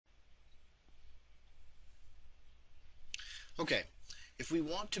Okay, if we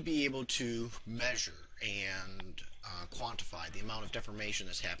want to be able to measure and quantify the amount of deformation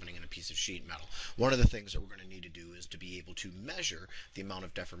that's happening in a piece of sheet metal, one of the things that we're going to need to do is to be able to measure the amount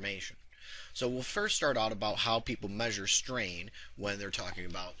of deformation. So we'll first start out about how people measure strain when they're talking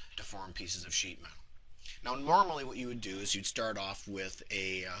about deformed pieces of sheet metal. Now, normally what you would do is you'd start off with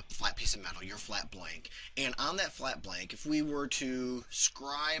a flat piece of metal, your flat blank, and on that flat blank, if we were to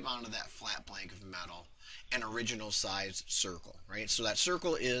scribe onto that flat blank of metal an original size circle, right? So that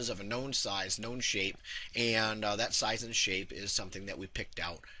circle is of a known size, known shape, and that size and shape is something that we picked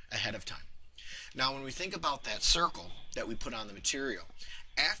out ahead of time. Now, when we think about that circle that we put on the material,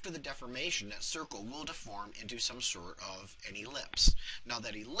 after the deformation, that circle will deform into some sort of an ellipse. Now,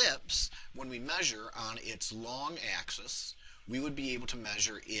 that ellipse, when we measure on its long axis, we would be able to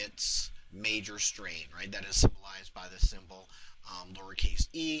measure its major strain, right? That is symbolized by the symbol lowercase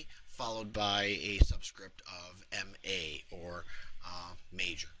e, followed by a subscript of MA, or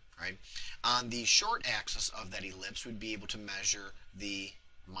major, right? On the short axis of that ellipse, we'd be able to measure the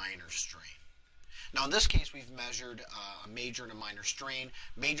minor strain. Now, in this case, we've measured a major and a minor strain.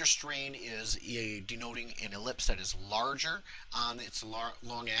 Major strain is denoting an ellipse that is larger on its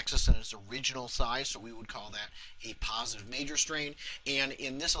long axis than its original size, so we would call that a positive major strain. And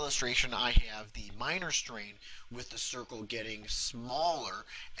in this illustration, I have the minor strain with the circle getting smaller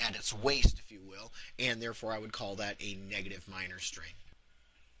at its waist, if you will, and therefore I would call that a negative minor strain.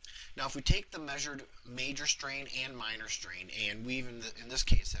 Now, if we take the measured major strain and minor strain, and we in this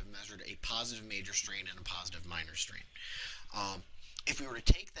case have measured a positive major strain and a positive minor strain, if we were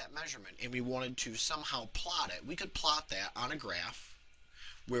to take that measurement and we wanted to somehow plot it, we could plot that on a graph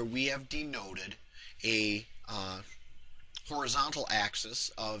where we have denoted a horizontal axis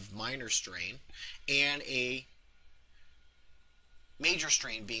of minor strain and a major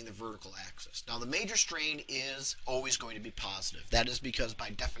strain being the vertical axis. Now, the major strain is always going to be positive. That is because,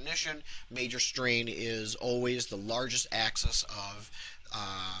 by definition, major strain is always the largest axis of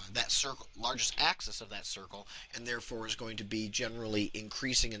that circle, and therefore is going to be generally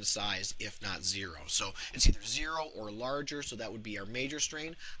increasing in size, if not zero. So it's either zero or larger, so that would be our major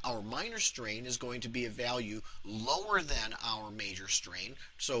strain. Our minor strain is going to be a value lower than our major strain,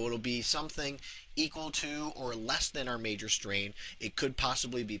 so it'll be something equal to or less than our major strain. It could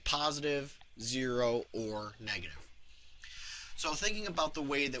possibly be positive, zero, or negative. So thinking about the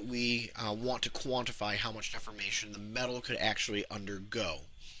way that we want to quantify how much deformation the metal could actually undergo,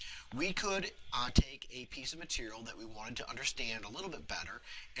 we could take a piece of material that we wanted to understand a little bit better,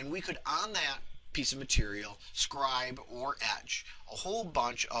 and we could, on that piece of material, scribe or etch a whole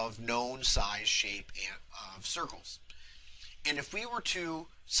bunch of known size, shape, of circles. And if we were to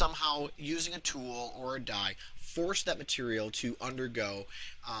somehow, using a tool or a die, force that material to undergo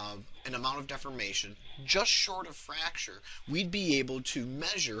an amount of deformation just short of fracture, we'd be able to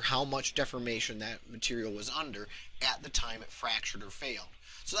measure how much deformation that material was under at the time it fractured or failed.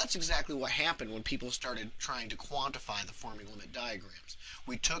 So that's exactly what happened when people started trying to quantify the forming limit diagrams.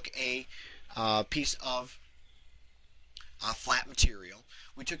 We took a piece of flat material.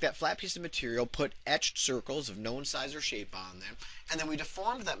 We took that flat piece of material, put etched circles of known size or shape on them, and then we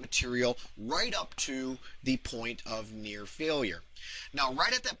deformed that material right up to the point of near failure. Now,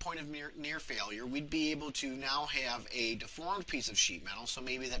 right at that point of near failure, we'd be able to now have a deformed piece of sheet metal. So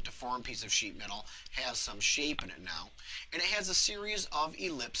maybe that deformed piece of sheet metal has some shape in it now, and it has a series of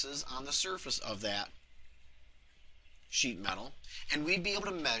ellipses on the surface of that sheet metal, and we'd be able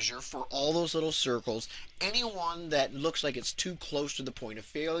to measure for all those little circles any one that looks like it's too close to the point of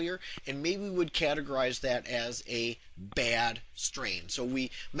failure, and maybe we would categorize that as a bad strain. So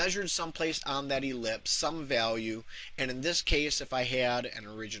we measured someplace on that ellipse some value, and in this case, if I had an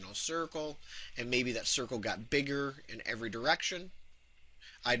original circle and maybe that circle got bigger in every direction,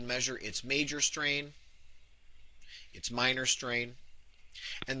 I'd measure its major strain, its minor strain,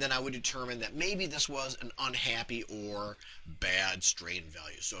 and then I would determine that maybe this was an unhappy or bad strain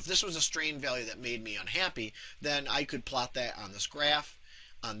value. So if this was a strain value that made me unhappy, then I could plot that on this graph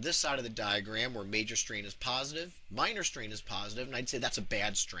on this side of the diagram where major strain is positive, minor strain is positive, and I'd say that's a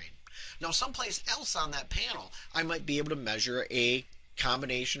bad strain. Now, someplace else on that panel, I might be able to measure a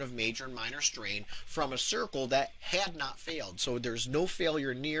combination of major and minor strain from a circle that had not failed. So there's no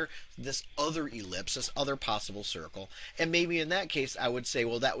failure near this other ellipse, this other possible circle, and maybe in that case I would say,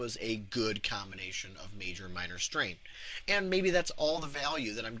 well, that was a good combination of major and minor strain. And maybe that's all the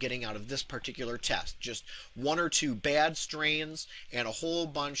value that I'm getting out of this particular test, just one or two bad strains and a whole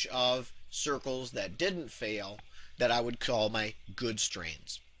bunch of circles that didn't fail that I would call my good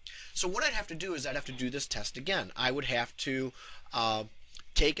strains. So what I'd have to do is I'd have to do this test again. I would have to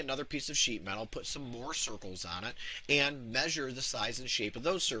take another piece of sheet metal, put some more circles on it, and measure the size and shape of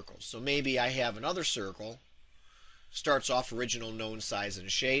those circles. So maybe I have another circle, starts off original known size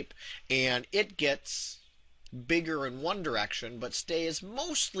and shape, and it gets bigger in one direction but stays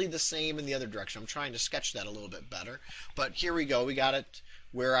mostly the same in the other direction. I'm trying to sketch that a little bit better, but here we go. We got it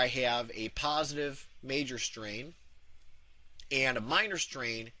where I have a positive major strain and a minor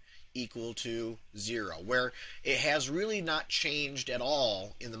strain equal to 0, where it has really not changed at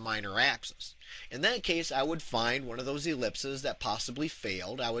all in the minor axis. In that case, I would find one of those ellipses that possibly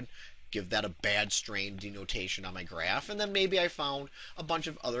failed. I would give that a bad strain denotation on my graph, and then maybe I found a bunch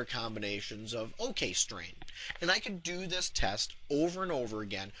of other combinations of okay strain. And I could do this test over and over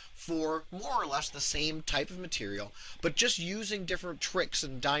again for more or less the same type of material, but just using different tricks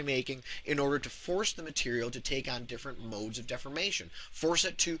in die making in order to force the material to take on different modes of deformation. Force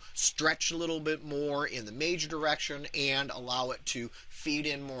it to stretch a little bit more in the major direction and allow it to feed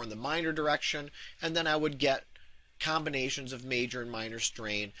in more in the minor direction, and then I would get combinations of major and minor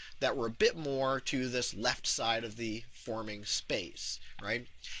strain that were a bit more to this left side of the forming space, right?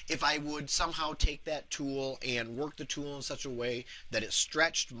 If I would somehow take that tool and work the tool in such a way that it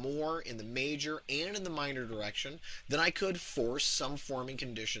stretched more in the major and in the minor direction, then I could force some forming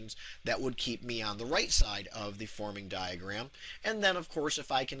conditions that would keep me on the right side of the forming diagram. And then, of course,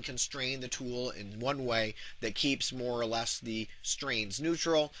 if I can constrain the tool in one way that keeps more or less the strains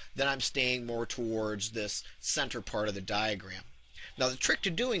neutral, then I'm staying more towards this center part of the diagram. Now, the trick to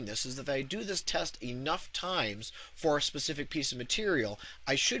doing this is if I do this test enough times for a specific piece of material,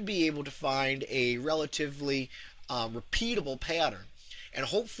 I should be able to find a relatively repeatable pattern. And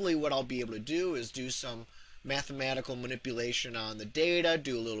hopefully what I'll be able to do is do some mathematical manipulation on the data,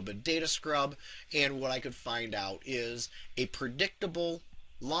 do a little bit of data scrub, and what I could find out is a predictable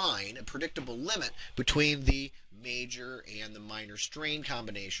line, a predictable limit between the major and the minor strain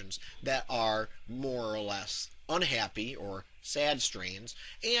combinations that are more or less unhappy or sad strains,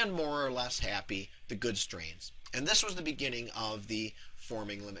 and more or less happy, the good strains. And this was the beginning of the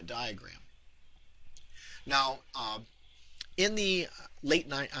forming limit diagram. Now, in the late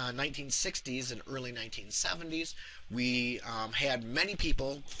 1960s and early 1970s, we had many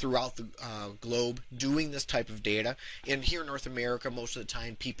people throughout the globe doing this type of data. And here in North America, most of the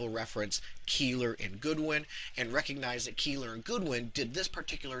time people reference Keeler and Goodwin and recognize that Keeler and Goodwin did this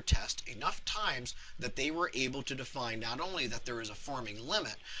particular test enough times that they were able to define not only that there is a forming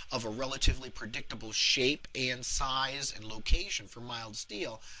limit of a relatively predictable shape and size and location for mild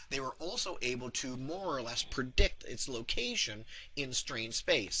steel, they were also able to more or less predict its location in strain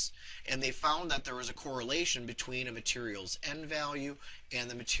space. And they found that there was a correlation between a material's N value and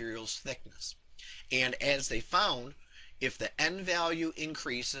the material's thickness. And as they found, if the N value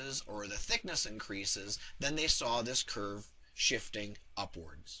increases or the thickness increases, then they saw this curve shifting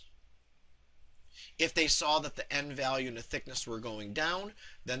upwards. If they saw that the N value and the thickness were going down,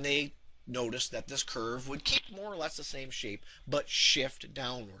 then they noticed that this curve would keep more or less the same shape but shift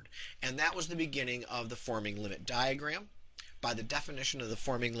downward. And that was the beginning of the forming limit diagram by the definition of the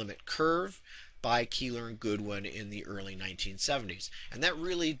forming limit curve by Keeler and Goodwin in the early 1970s. And that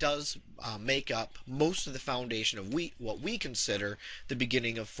really does make up most of the foundation of what we consider the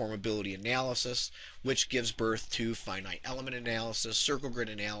beginning of formability analysis, which gives birth to finite element analysis, circle grid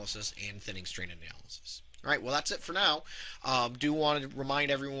analysis, and thinning strain analysis. All right, well, that's it for now. Do want to remind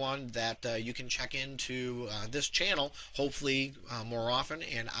everyone that you can check into this channel, hopefully more often,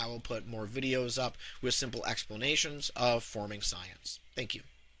 and I will put more videos up with simple explanations of forming science. Thank you.